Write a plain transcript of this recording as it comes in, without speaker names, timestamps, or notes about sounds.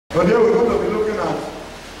Today we're going to be looking at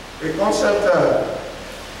a concept,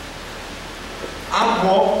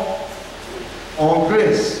 handwork or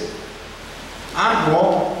grace.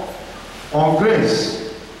 Handwork or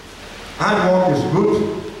grace. Handwork is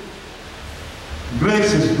good.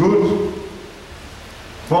 Grace is good.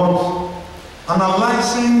 But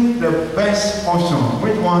analyzing the best option,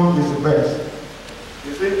 which one is the best?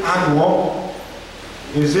 Is it handwork?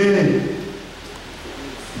 Is it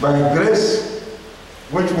by grace?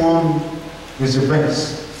 Which one is the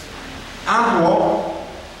best? Handwork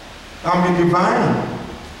can be divine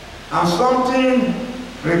and something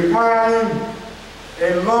requiring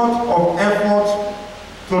a lot of effort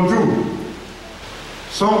to do.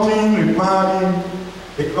 Something requiring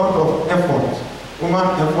a lot of effort. Human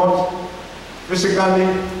effort, physically,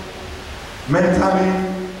 mentally,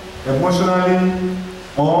 emotionally,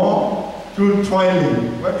 or through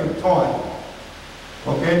toiling. When you toil.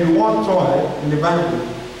 Okay, the word toil in the Bible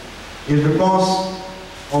is because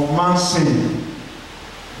of man's sin.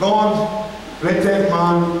 God created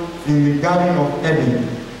man in the Garden of Eden,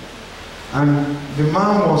 and the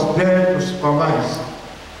man was there to supervise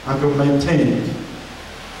and to maintain.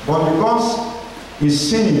 But because he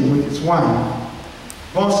sinned with his wife,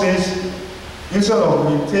 God says, instead of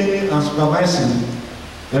maintaining and supervising,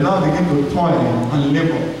 they now begin to toil and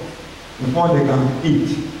labor before they can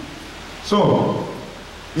eat. So,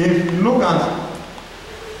 if you look at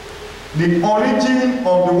the origin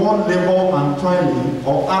of the word labor and toiling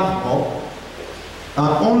or handwork,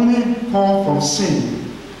 can only come from sin.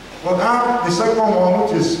 But now the second one,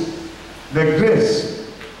 which is the grace.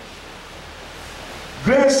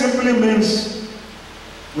 Grace simply means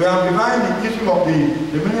we have defined the issue of the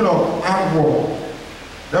meaning of handwork.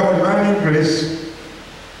 Then we're defining grace.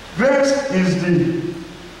 Grace is the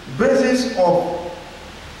basis of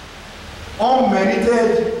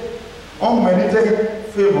unmerited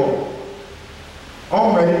favor.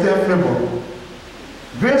 Unmerited favor.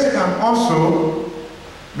 Grace can also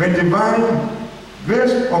be divine.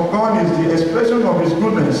 Grace of God is the expression of His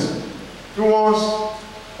goodness towards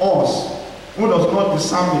us who does not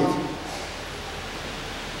deserve it.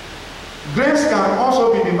 Grace can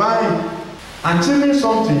also be divine, achieving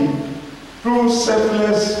something through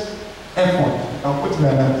selfless effort. I'll put it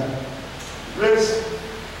like that. Grace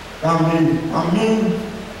can be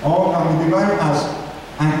divine as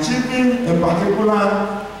achieving a particular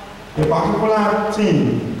thing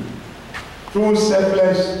through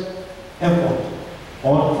selfless effort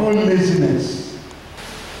or through laziness.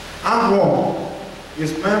 Handwork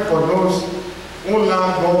is meant for those who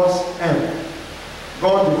learn God's help,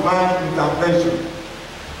 God's divine intervention.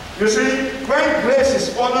 You see, when grace is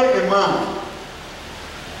following a man,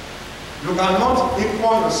 you cannot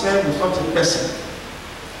equal yourself with such a person.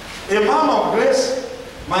 A man of grace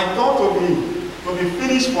might thought to be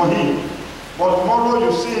finished for him, but tomorrow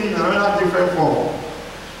you see him in another different form.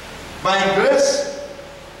 By grace,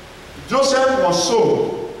 Joseph was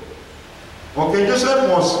sold. Okay, Joseph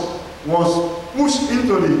was pushed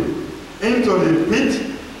into the pit.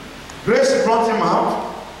 Grace brought him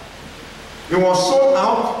out. He was sold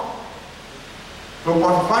out to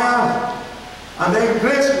Potiphar, and then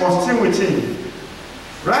grace was still with him.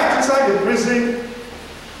 Right inside the prison,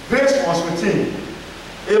 grace was with him.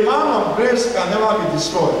 A man of grace can never be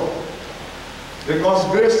destroyed, because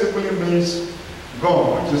grace simply means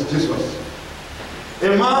God, which is Jesus. A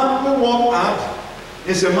man who works hard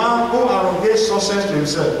is a man who arrogates success to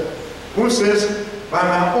himself, who says, by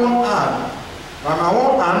my own hand,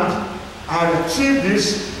 I achieve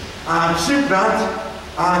this, I achieve that,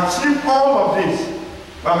 I achieve all of this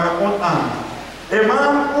by my own hand. A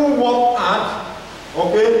man who works hard,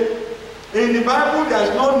 okay, in the Bible there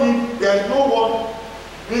is no word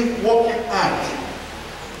being working hard.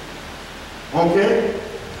 Okay?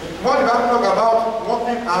 What the Bible talk about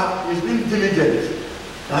working hard is being diligent.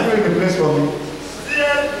 Can you read the place for me?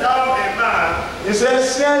 Seest thou a man? It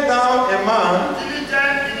says, seest thou a man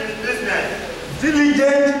Diligent in his business.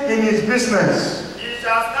 Diligent in his business. He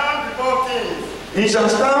shall stand before kings. He shall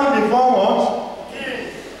stand before what?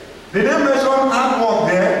 Kings. Did they mention handwork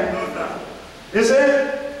there? No, sir. He said,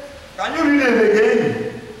 can you read it again?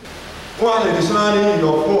 Who has a dictionary in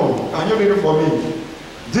your phone? Can you read it for me?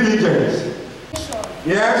 Diligence.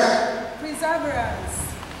 Yes. Perseverance.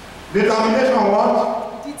 Determination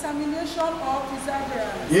what? Determination or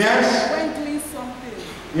perseverance. Yes. When doing something.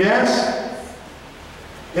 Yes.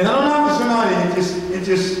 In another dictionary,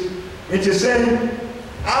 it is saying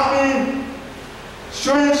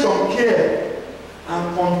showing some care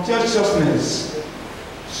and conscientiousness,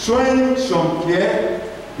 showing some care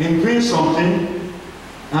in doing something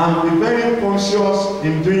and be very conscious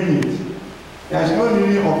in doing it. There is no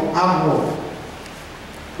need of hard work.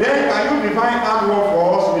 Then can you define hard work for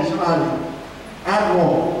us missionally? Hard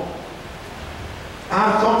work.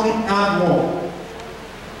 Hard something hard work.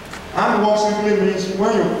 Hard work simply means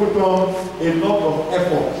when you put on a lot of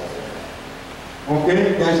effort. Okay?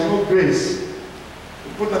 There is no grace.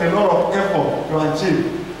 You put on a lot of effort to achieve.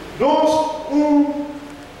 Those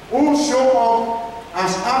who show up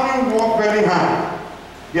as having worked very hard,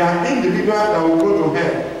 they are individuals that will go to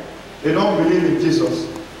hell. They don't believe in Jesus.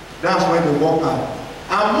 That's why they work hard.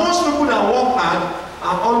 And most people that work hard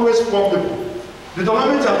are always poor people.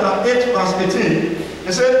 Deuteronomy chapter 8 verse 18,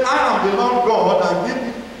 it says, I am the Lord God that give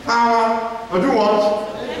you power to do what?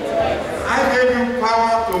 I gave you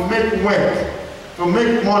power to make wealth, to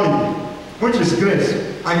make money, which is grace.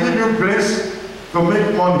 I give you grace to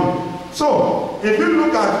make money. So, if you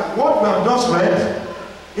look at what we have just read,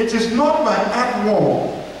 it is not by hard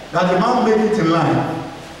work that the man make it in life,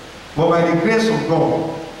 but by the grace of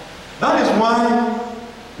God. That is why,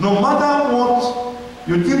 no matter what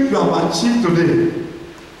you think you have achieved today,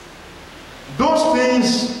 those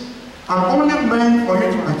things are only meant for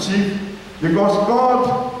you to achieve because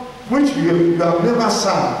God, which you have never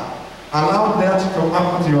served, allowed that to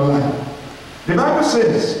happen to your life. The Bible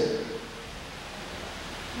says,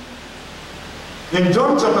 in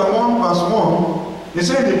John chapter 1 verse 1, it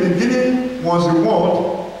said, in the beginning was the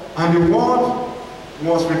Word, and the Word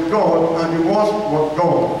was with God, and the Word was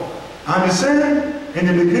God. And the same in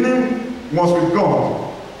the beginning was with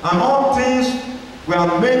God. And all things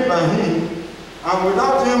were made by him, and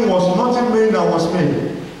without him was nothing made that was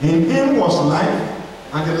made. In him was life,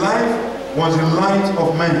 and the life was the light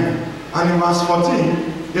of men. And in verse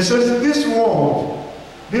 14, it says, this world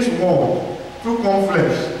took on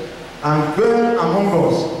flesh, and dwelt among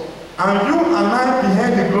us. And you and I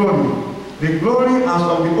beheld the glory as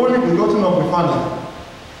of the only begotten of the Father,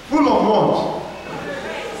 full of what?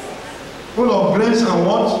 Full of grace and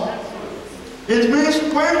what? It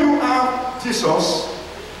means when you have Jesus,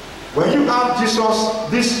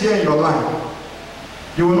 this year in your life,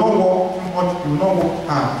 you will not work too much, you will not work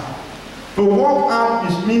hard. To work hard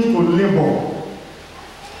is means to labor.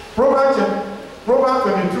 Proverbs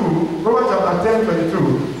chapter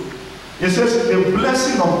 10:22, it says, the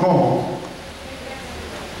blessing of God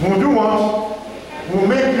will do what? Will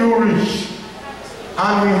make you rich,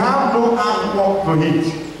 and we have no hard work to it.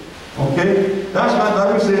 Okay? That's why the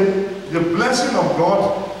Bible says, the blessing of God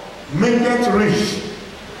maketh rich.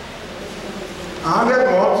 And then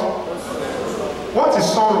what? What is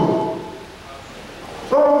sorrow?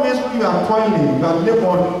 Sorrow means you are toiling, you are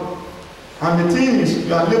laboring, and the thing is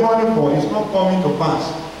you are laboring for is not coming to pass.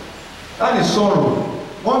 That is sorrow.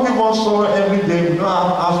 One give us sorrow every day. We don't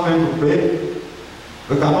have house rent to pay.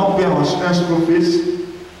 We cannot pay our student school fees.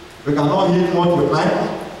 We cannot eat what we like.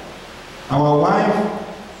 Our wife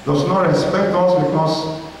does not respect us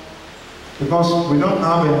because we don't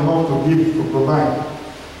have enough to give, to provide.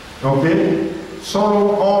 Okay?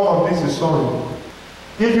 Sorrow, all of this is sorrow.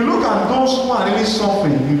 If you look at those who are really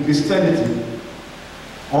suffering in Christianity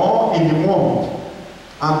or in the world,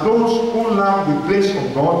 and those who lack the grace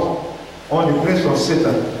of God or the grace of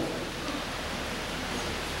Satan.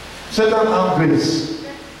 Satan has grace.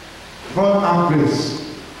 God has grace.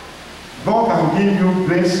 God can give you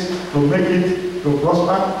grace to make it to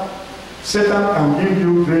prosper. Satan can give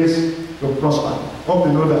you grace to prosper. Hope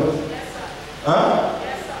you know that. Yes, sir. Huh?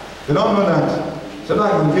 Yes, sir. You don't know that? Satan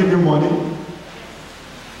can give you money.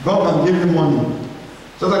 God can give you money.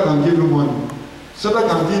 Satan can give you money. Satan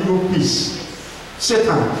can give you peace.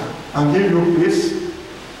 Satan can give you peace.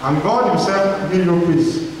 And God himself can give you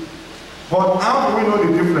peace. But how do we know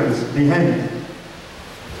the difference? The end.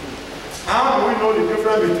 How do we know the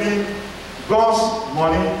difference between God's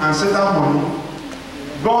money and Satan's money?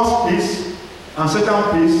 God's peace and Satan's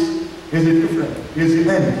peace is the difference. Is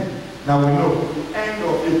the end that we know. The end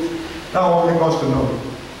of it. That will make us to know.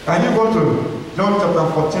 Can you go to John chapter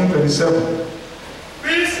 14:27?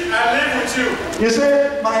 Peace I live with you. He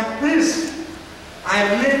said, my peace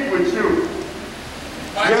I live with you.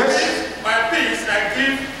 Yes? My peace I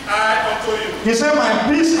give I unto you. He said,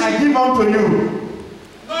 my peace I give unto you.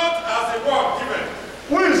 Not as the world given.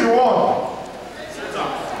 Who is the world? Satan.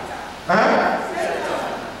 Eh?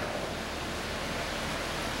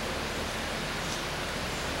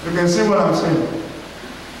 You can see what I'm saying.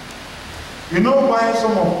 You know why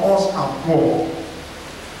some of us are poor?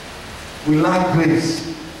 We lack grace.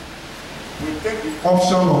 We take the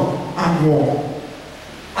option of hard work.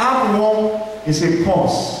 Hard work is a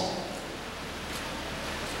cause.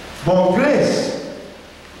 But grace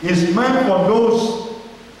is meant for those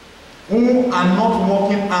who are not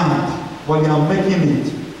working hard, but they are making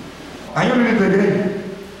it. Can you read it again?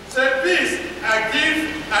 Say, peace I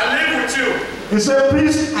give, I live with you. He said,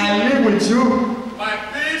 peace I live with you. My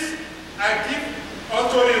peace I give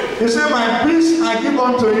unto you. He said, my peace I give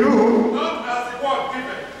unto you. Not as the world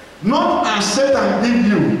giveth, Not as Satan give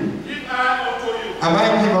you, give I unto you. have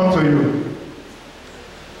I give unto you.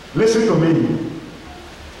 Listen to me.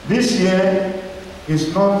 This year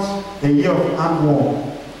is not a year of hard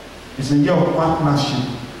work. It's a year of partnership.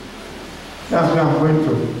 That's where I'm going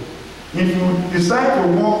to. If you decide to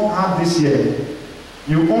work hard this year,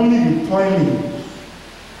 you only be toiling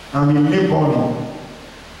and be laboring.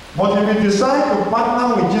 But if you decide to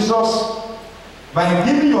partner with Jesus by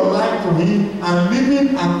giving your life to him and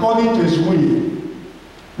living according to his will,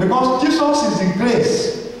 because Jesus is the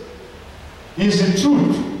grace, is the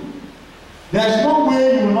truth. There is no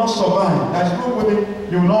way you will not survive. There is no way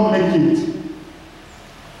you will not make it.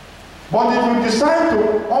 But if you decide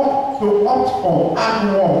to opt for hard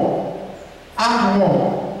work,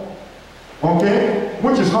 okay,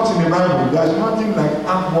 which is not in the Bible. There is nothing like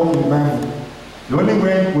hard work in the Bible. The only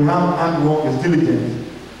way we have hard work is diligence,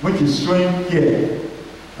 which is showing care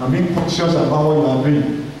and being conscious about what you are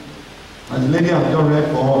doing. As the lady has just read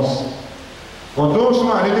for us. For those who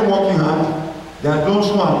are really working hard, there are those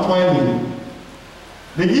who are toiling.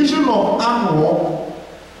 The issue of hard work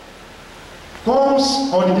comes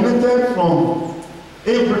originated from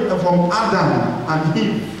Adam and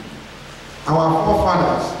Eve, our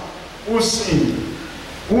forefathers, who sinned,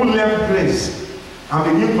 who left grace and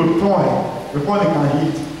began to toil before they can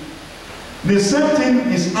eat. The same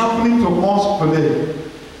thing is happening to us today.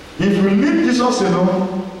 If you leave Jesus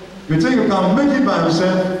alone, you think you can make it by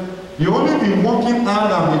yourself, you only be working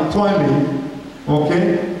hard and be toiling,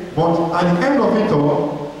 okay? But at the end of it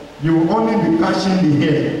all, you will only be catching the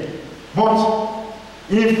hair. But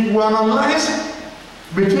if we analyze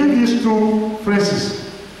between these two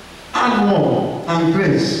phrases, hard work and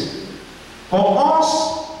grace, for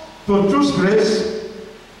us to choose grace,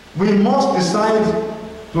 we must decide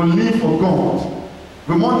to live for God.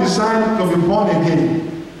 We must decide to be born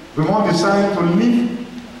again. We must decide to leave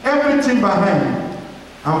everything behind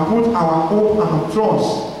and put our hope and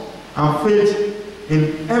trust and faith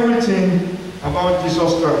in everything about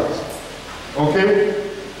Jesus Christ. Okay?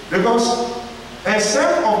 Because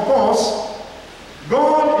except of course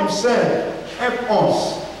God himself help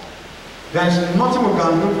us, there is nothing we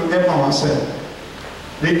can do to help ourselves.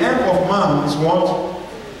 The help of man is what?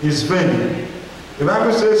 Is vain. The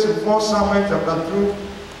Bible says in 1 Samuel chapter 2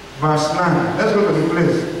 verse 9. Let's go to the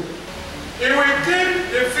place. He will keep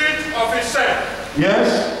the feet of his servant. Yes.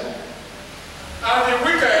 And the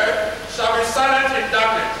wicked shall be silent in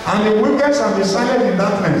darkness. And the wicked shall be silent in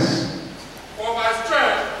darkness. For by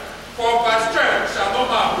strength shall no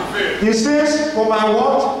man prevail. He says, for by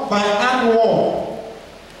what? By hard work.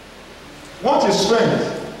 What is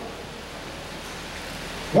strength?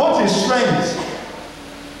 What is strength?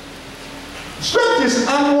 Strength is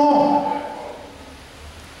hard work.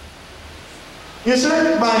 He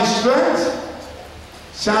said, by strength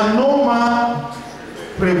shall no man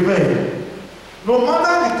prevail. No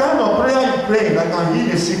matter the kind of prayer you pray that can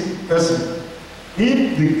heal a sick person,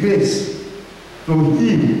 if the grace to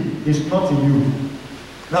heal is not in you.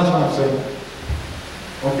 That's what I'm saying.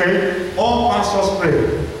 Okay? All pastors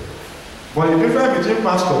pray. But the difference between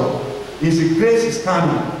pastor is the grace is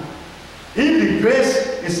carrying. If the grace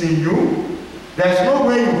is in you, there is no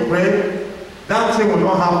way you pray, that thing will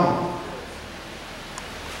not happen.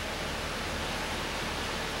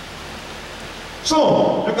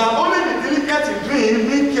 So, you can only be diligent in doing it,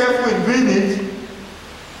 being careful in doing it,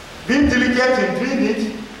 being diligent in doing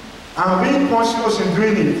it, and being conscious in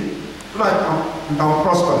doing it, so that you can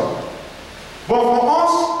prosper. But for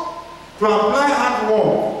us to apply hard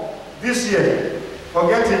work this year,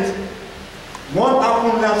 forget it. What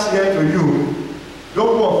happened last year to you,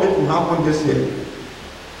 don't go of it will happen this year.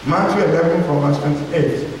 Matthew 11 from verse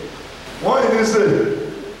 28. What did he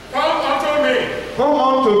say? Come unto me. Come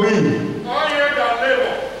unto me. All ye that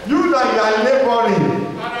labor. You that you are laboring.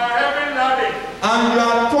 And are heavy laden. And you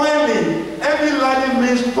are toiling. Heavy laden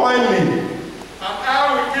means toiling. And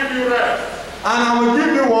I will give you rest. And I will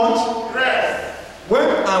give you what? Rest. When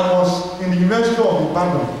I was in the University of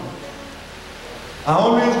Ibadan, I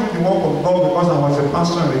always do the work of God because I was a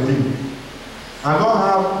pastor in the team. I don't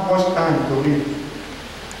have much time to read.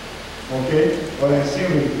 Okay? But I still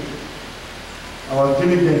read. I was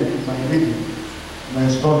diligent in my reading, my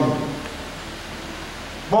study.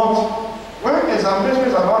 But when examination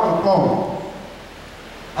is about to come,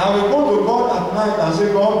 I will go to God at night and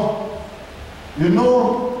say, God, you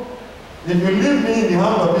know, if you leave me in the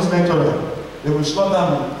hands of this lecturer, they will slaughter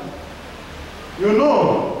me. You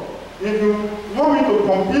know, if you want me to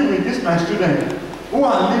compete with this my student who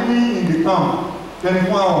are living in the town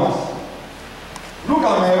 24 hours, look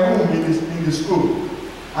at my room in the school.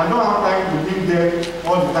 I don't have time to live there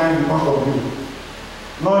all the time because of you.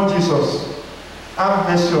 Lord Jesus, have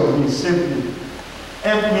mercy on me, save me.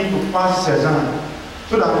 Help me to pass this exam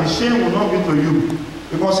so that the shame will not be to you.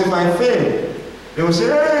 Because if I fail, they will say,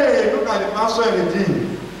 hey, look at the pastor and the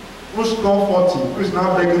dean who's gone 40, who's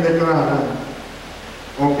now breaking the ground.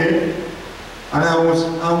 Okay? And I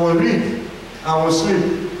will read, I will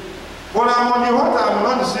sleep. But I'm on the water, I will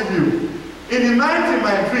not deceive you. In the night in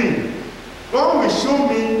my dream, God will show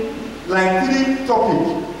me like 3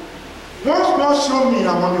 topics. Once God show me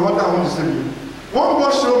I'm on the water, I won't deceive you. Once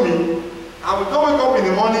God show me, I will not wake up in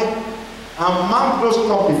the morning and mark those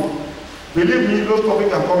topics. Believe me, those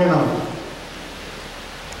topics are coming out.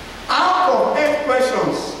 Out of 8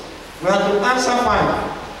 questions, we have to answer 5.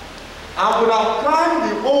 I would have tried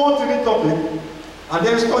the whole 3 topics and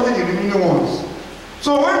then study the remaining ones.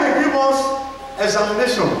 So when they give us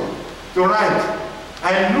examination to write,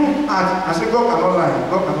 I look at, I say, God cannot lie,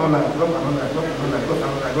 God cannot lie, God cannot lie, God cannot lie, God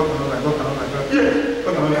cannot lie, God cannot lie, God cannot lie,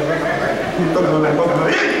 God cannot lie, God cannot lie, God cannot lie, God cannot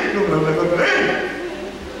lie, God cannot lie, God cannot lie.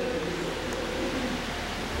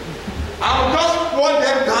 I will just put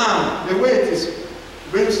them down the way it is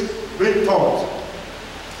being taught.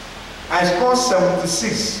 I scored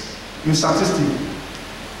 76 in statistics.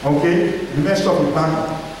 Okay, the rest of the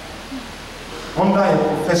panel under a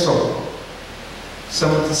professor,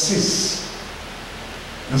 76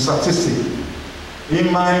 in statistics.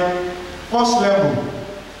 In my first level,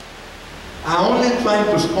 I only tried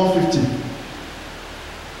to score 50.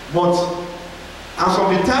 But as of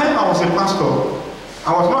the time I was a pastor,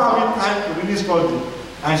 I was not having time to really study.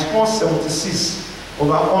 I scored 76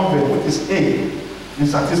 over 100, which is A in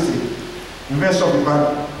statistics. In the rest of the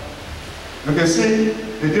panel, you can see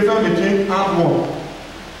the difference between hard work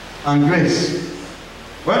and grace.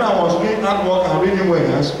 When I was doing hard work and reading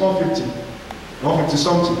well, I scored 50, not 50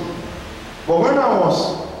 something. But when I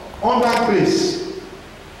was under grace,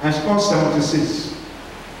 I scored 76.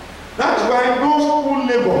 That's why those who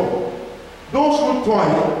labor, those who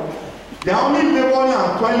toil, they are only laboring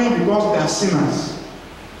and toiling because they are sinners.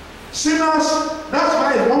 Sinners, that's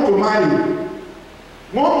why you want to marry.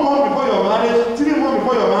 1 month before your marriage, 3 months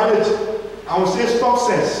before your marriage, I will say stop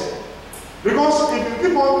sex. Because if you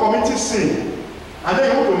keep on committing sin and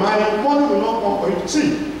then you want to marry, money will not come for you. See,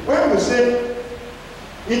 when we say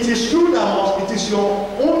it is true that it is your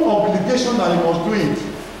own obligation that you must do it.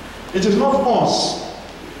 It is not us.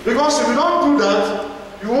 Because if you don't do that,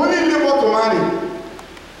 you only labor to marry.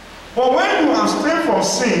 But when you abstain from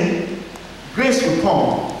sin, grace will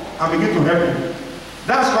come and begin to help you.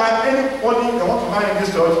 That's why anybody that wants to marry in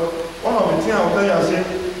this church, one of the things I will tell you, I say,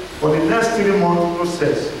 for the next 3 months, no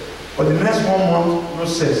sex. For the next 1 month, no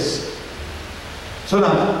sex. So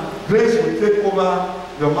that grace will take over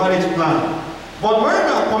your marriage plan. But when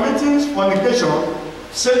you are committing fornication,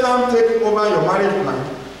 Satan takes over your marriage plan,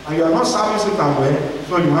 and you are not serving Satan well,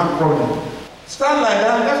 so you have problem. Stand like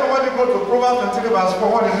that. Let somebody go to Proverbs 23 verse 4.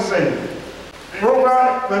 What is it saying?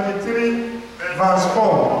 Proverbs 23 verse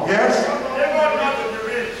 4. Yes? Labor not to be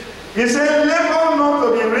rich. He said, labor not to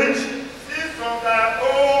be rich. Cease from thy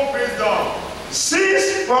own wisdom.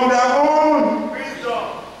 Cease from their own. Wisdom.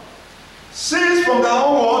 Cease from their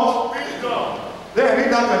own what? Wisdom. Then read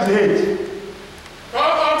that 28.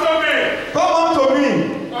 Come unto me. Come unto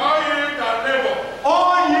me. All ye that labor.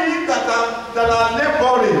 All ye that are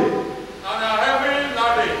laboring. And are heavy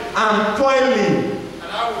laden. And toiling. And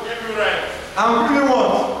I will give you rest. And give you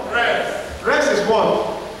what? Rest. Rest is what?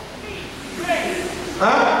 Grace.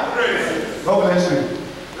 Huh? Grace. God bless you.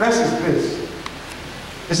 Rest is grace.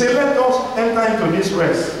 He said, let us enter into this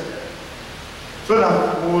rest. So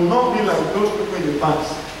that we will not be like those people in the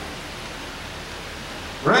past.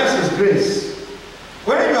 Rest is grace.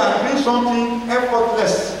 When you are doing something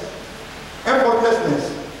effortlessness,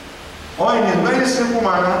 or in a very simple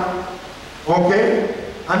manner, okay,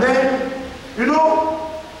 and then, you know,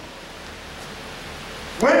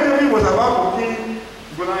 when David was about to kill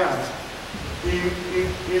Goliath,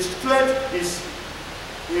 he stretched his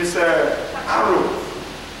arrow.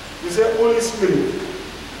 He said, Holy Spirit,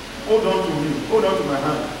 hold on to me, hold on to my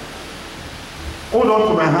hand. Hold on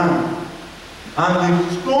to my hand. And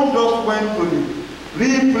the stone just went to the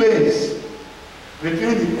real place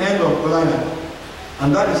between the end of Goliath.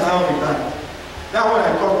 And that is how he died. That's what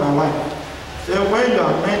I taught my wife. Say, when you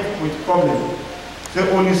are met with problem, say,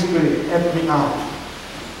 Holy Spirit, help me out.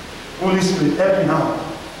 Holy Spirit, help me out.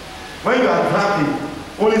 When you are driving,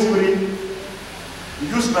 Holy Spirit,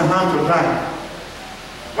 use my hand to drive.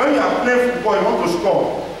 When you are playing football, you want to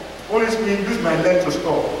score. Holy Spirit, use my leg to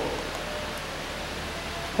stop.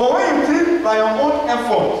 But when you think by your own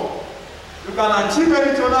effort, you can achieve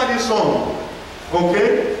anything under this sun.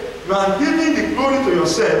 Okay? You are giving the glory to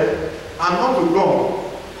yourself and not to God.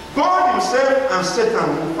 God himself and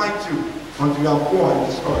Satan will fight you until you are poor and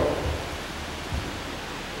destroyed.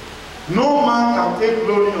 No man can take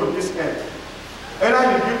glory on this earth.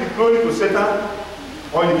 Either you give the glory to Satan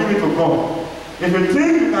or you give it to God. If you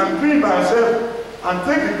think you can do it by yourself and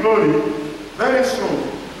take the glory, very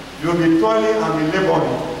soon you'll be toiling and be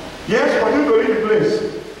laboring. Yes, for you to leave the place.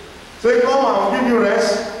 Say, come, I will give you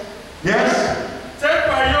rest. Yes. Take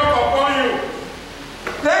my yoke upon you.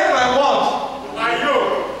 Take my what? My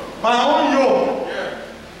yoke. My own yoke. Yeah.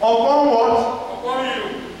 Upon what? Upon you.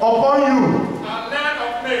 Upon you. And learn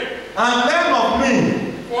of me. And learn of me.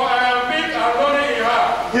 For I am meek and lowly in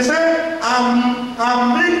heart. He said, I'm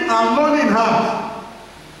meek and lowly in heart.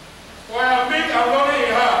 For I am meek and lowly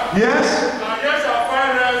in heart. Yes. And yet shall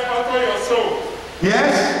find rest unto your soul.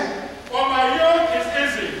 Yes. For my yoke is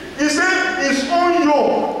easy. He said his own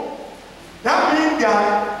yoke. That means there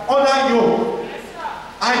are other yoke. Yes, sir.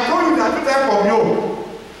 I told you that type of yoke.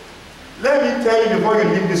 Let me tell you before you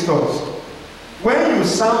leave this church. When you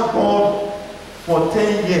serve God for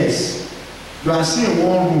 10 years, you are still in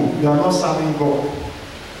one room. You are not serving God.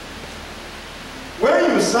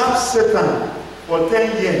 When you serve Satan for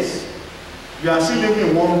 10 years, you are still living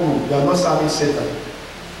in one room. You are not serving Satan.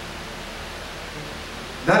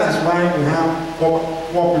 That is why we have four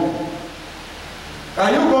people.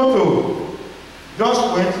 Can you go to, just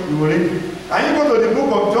wait, you will read. Can you go to the book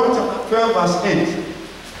of John chapter 12 verse 8?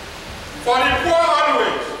 For the poor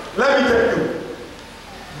always. Let me tell you.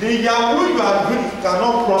 The Yahoo you are doing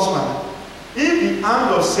cannot prosper if the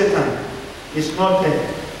hand of Satan is not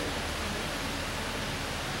there.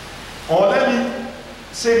 Or let me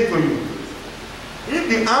say it to you. If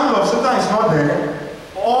the hand of Satan is not there,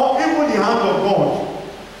 or even the hand of God,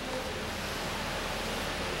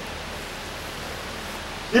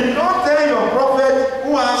 if you don't tell your prophet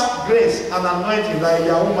who has grace and anointing like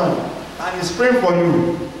your woman and is praying for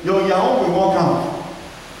you, your Yahoo will walk out.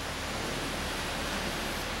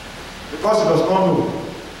 Because he does not know.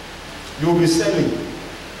 You will be selling.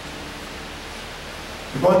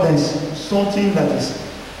 Because there is something that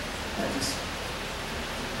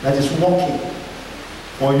is working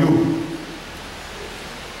for you.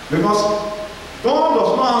 Because God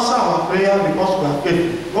does not answer our prayer because we are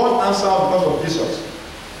faithful. God answers because of Jesus.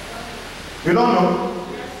 You don't know?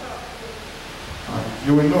 Yes, sir.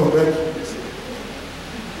 You will know very soon.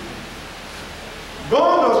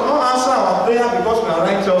 God does not answer our prayer because we are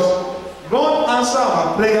righteous. God answers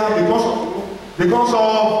our prayer because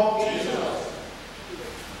of Jesus.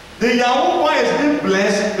 The Yahoo boy is being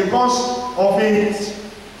blessed because of his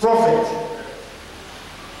prophet.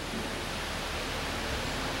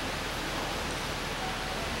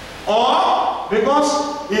 Or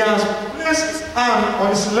because he has placed his hand on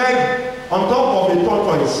his leg on top of a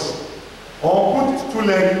tortoise, or put 2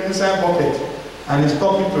 legs inside bucket and is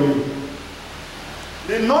talking to you.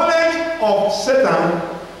 The knowledge of Satan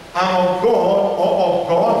and of God or of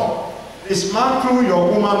God is through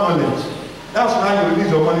your human knowledge. That's why you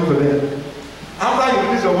release your money to them. After you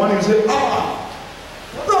release your money, you say, what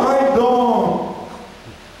have I done?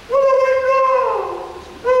 What have I done?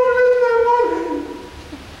 I released my money.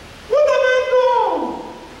 What have I done?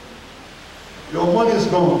 Your money is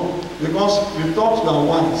gone because you thought you are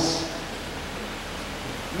wise.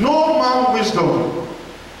 No man wisdom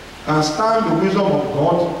can stand the wisdom of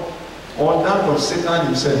God or that of Satan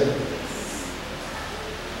himself.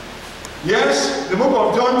 Yes, the book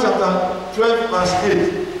of John chapter 12 verse 8.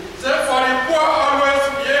 Say, for the poor always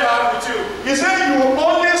ye have with you. He said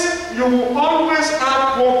you will always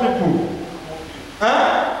have poor people.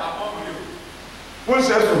 Among you. Who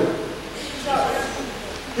says so?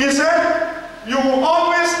 He said you will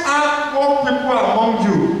always have poor people among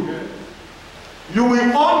you. You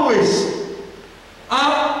will always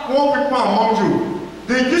have poor people among you.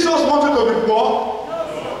 Did Jesus want you to be poor?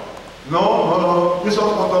 No. Jesus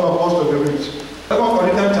wanted all of us to be rich. 2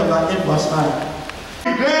 Corinthians chapter 8 verse 9.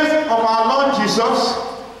 The grace of our Lord Jesus,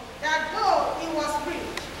 That though he was rich,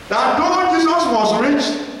 that though Jesus was rich,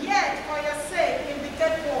 yet for your sake he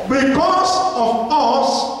became poor. because of us,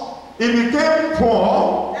 he became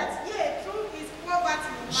poor, That yea, through his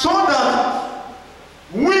poverty, so that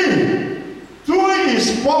we, through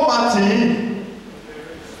his poverty,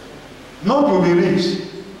 not to be rich.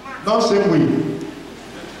 Don't say we.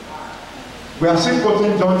 We are still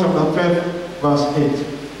quoting John chapter 12, verse 8.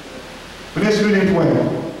 Please read it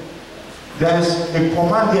well. There is a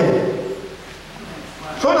command here.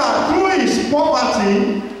 So that through his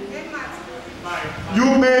poverty,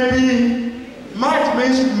 You may be, might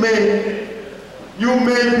means may. You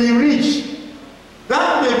may be rich.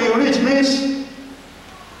 That may be rich means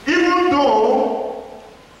even though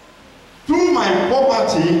through my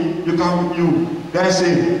poverty there is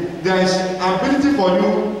ability for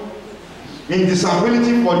you, in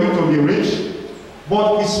disability for you to be rich,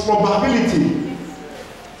 but it's probability.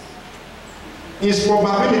 It's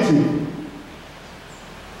probability.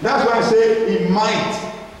 That's why I say it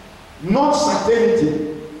might, not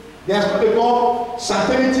certainty. There's what they call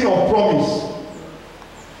certainty or promise.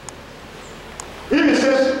 If he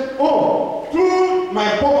says, oh, through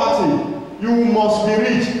my poverty, you must be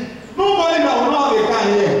rich. Nobody that will know they can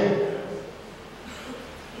hear.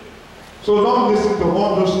 So don't listen to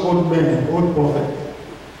all those old men, old prophets.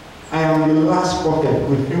 I am the last prophet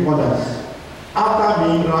with few others. After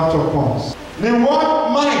me, rapture comes. The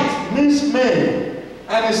word might means may.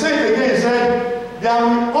 And he said it again, he said, there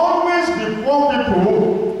will always be poor people.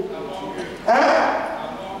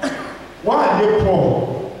 Why are they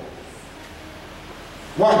poor?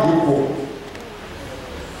 Why are they poor?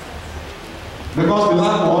 Because they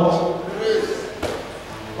lack what?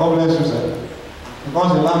 God bless you, sir. Because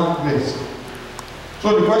they lack grace.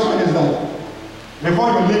 So the question is that,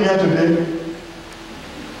 before you leave here today,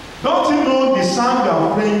 don't you know the psalm you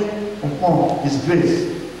are praying upon is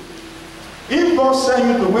grace? If God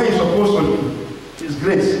sends you to where you're supposed to be, it's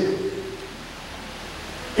grace.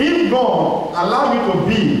 If God allows you to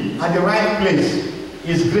be at the right place,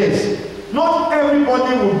 it's grace. Not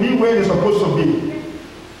everybody will be where they're supposed to be.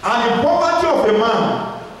 And the poverty of a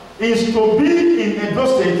man is to be in Edo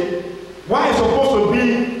State while he's supposed to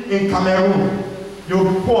be in Cameroon.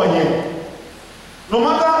 You'll be poor here. No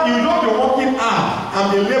matter, you know you're working hard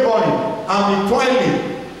and be laboring and be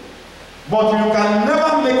toiling, but you can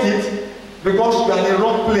never make it because you are in the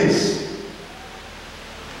wrong place.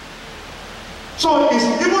 So it's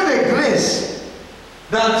even a grace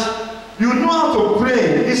that you know how to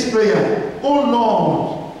pray this prayer. Oh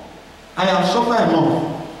Lord, I have suffered enough.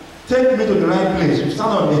 Take me to the right place. You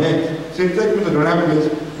stand on the head. Say, take me to the right place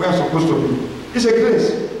where I'm supposed to be. It's a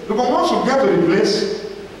grace. Because once you get to the place,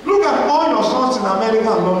 look at all your sons in America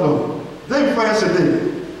and London. Day before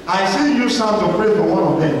yesterday, I see you stand to pray for one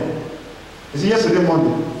of them. It's yesterday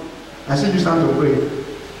morning. I see you stand to pray.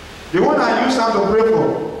 The one I used stand to pray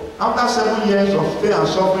for, after 7 years of stay and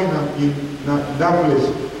suffering in that place,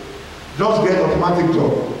 just get automatic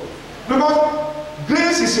job. Because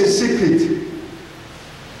grace is a secret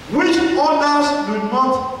which others do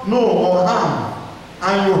not know or have,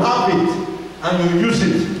 and you have it, and you use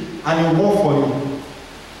it, and it works for you.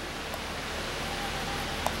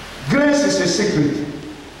 Grace is a secret.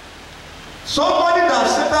 Somebody that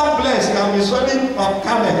Satan blessed can be selling a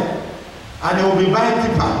camel, and he will be buying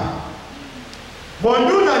tipper. But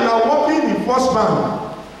you that you are working in First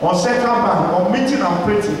Bank or Central Bank or meeting and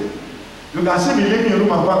printing, you can still be living in a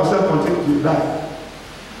room and find yourself continue to die.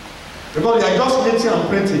 Because they are just meeting and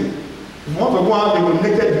printing. If you want to go out, they will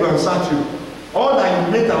naked you and search you. All that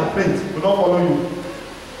you meet and print will not follow you.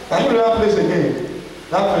 Can you read that place again?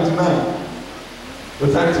 That 29 to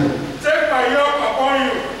 30. Take my yoke upon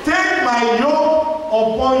you. Take my yoke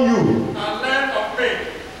upon you. And learn of me.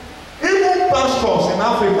 Even pastors in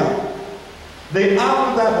Africa, they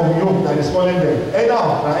have that of yoke that is falling them, either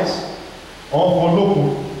of Christ or for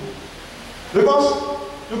local. Because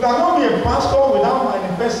you cannot be a pastor without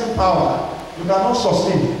manifesting power. You cannot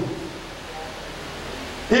succeed.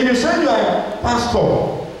 If you say you are a pastor,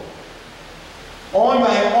 or you are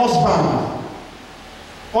a husband,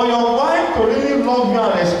 for your wife to really love you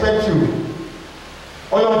and respect you,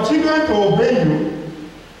 or your children to obey you,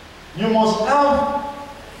 you must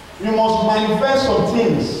manifest some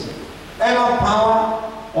things, either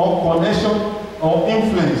power or connection or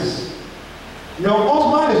influence. Your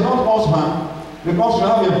husband is not husband because you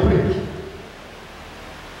have a brick.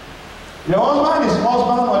 Your husband is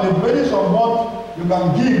husband on the basis of what you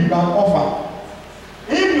can give, you can offer.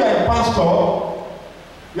 If you are a pastor,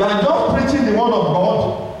 you are just preaching the word of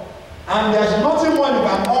God, and there's nothing more you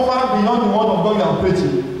can offer beyond the word of God you are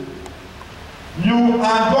preaching. You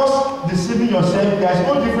are just deceiving yourself. There is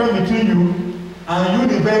no difference between you and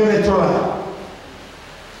you, the very lecturer.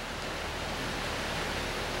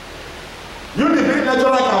 You, the very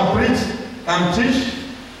lecturer, can preach, can teach,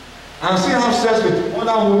 and still have sex with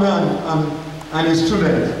other women and his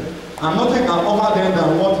students, and nothing can offer them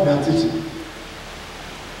than what they are teaching.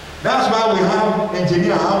 That's why we have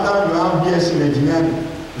engineer. After you have BS in engineering,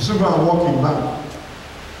 you still go and work in bank,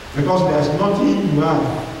 because there is nothing you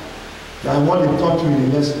have than what they taught you in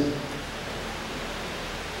the lesson.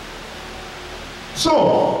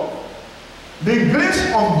 So, the grace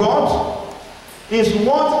of God is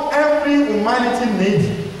what every humanity needs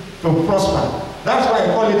to prosper. That's why I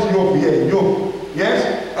call it yoke here. Yoke.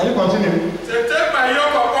 Yes? Can you continue? Say, take my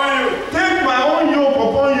yoke upon you. Take my own yoke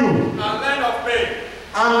upon you. And learn of me.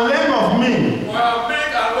 And learn of me. For I am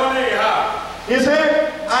meek and lowly in heart. He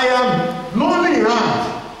said, I am lonely in heart.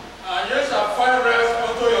 And you shall find rest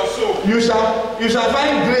unto your soul. You shall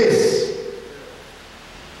find grace.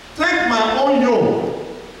 Take my own yoke.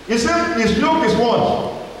 He said his yoke is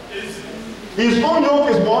what? His own yoke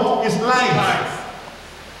is what? Is light.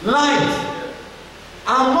 Light.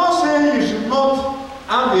 I'm not saying you should not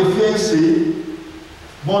have a fancy,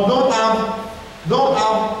 but don't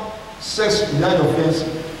have sex without your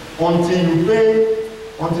fancy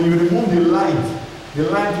until you remove the light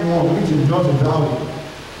one, which is just a dowry.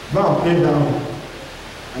 Go and pay down,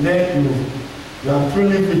 and then you are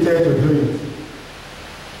truly fitted to do it.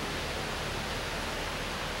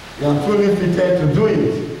 You are truly fitted to do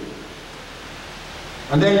it,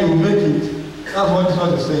 and then you will make it. That's what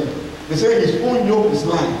Jesus is saying. They say his own yoke is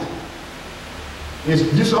light.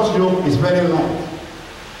 Jesus' yoke is very light.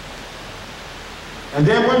 And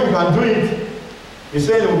then when you can do it, he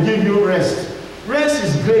said he will give you rest. Rest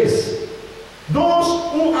is grace.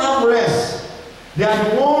 Those who have rest, they are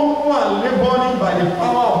the ones who are laboring by the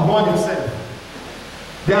power of God himself.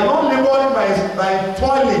 They are not laboring by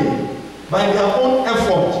toiling, by their own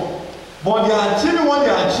effort. But they are achieving what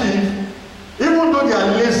they achieve, even though they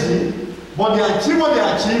are lazy, but they achieve what they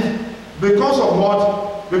achieve because of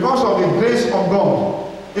what? Because of the grace of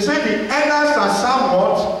God. He said the elders shall serve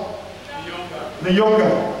what? The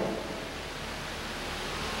younger.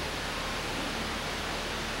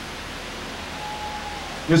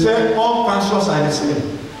 You said all pastors are the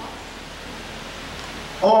same.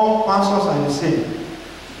 All pastors are the same.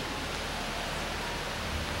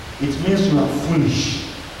 It means you are foolish.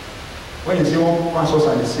 When you say all pastors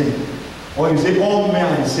are the same, or you say all men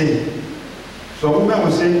are the same. So women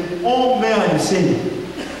will say all men are the same.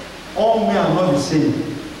 All men are not the same.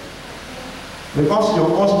 Because your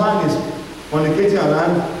husband is fornicating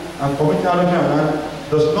around and committing adultery around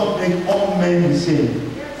does not make all men the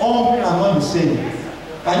same. All men are not the same.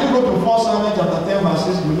 Can you go to 1 Samuel chapter 10 verse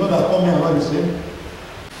 6? We know that all men are not the same.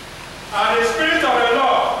 And the Spirit of the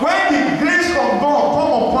Lord. When the grace of God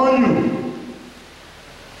come upon you,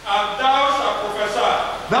 and thou shalt prophesy.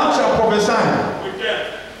 Thou shalt prophesy. With them.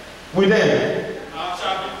 With them. And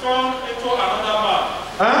shall be turned into another man.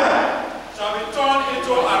 Huh? Shall be turned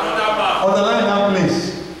into another man. Underline that place.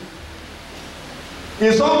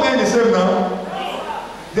 Is all men the same now? No.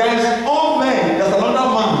 There is all men. There's another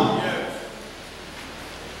man. Yes.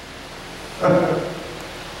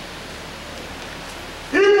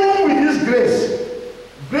 Even with this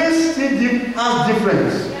grace still has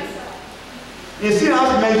difference. It still has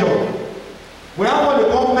measure. We have what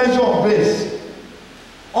they call measure of grace.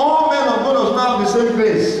 All men of God does not have the same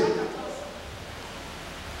grace.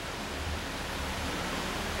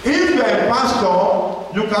 If you are a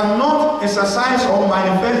pastor, you cannot exercise or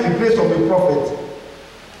manifest the grace of a prophet.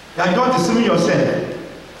 You are just deceiving yourself.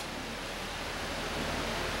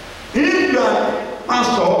 If you are a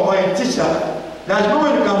pastor or a teacher, there is no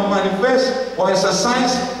way you can manifest or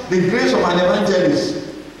exercise the grace of an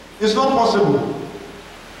evangelist. It's not possible.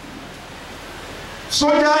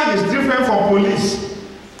 Soldier is different from police,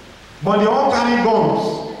 but they all carry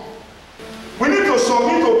guns. We need to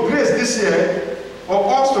submit to grace this year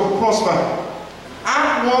for us to prosper.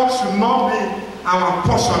 Hard work should not be our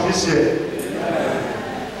portion this year,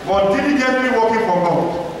 but diligently working for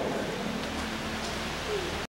God.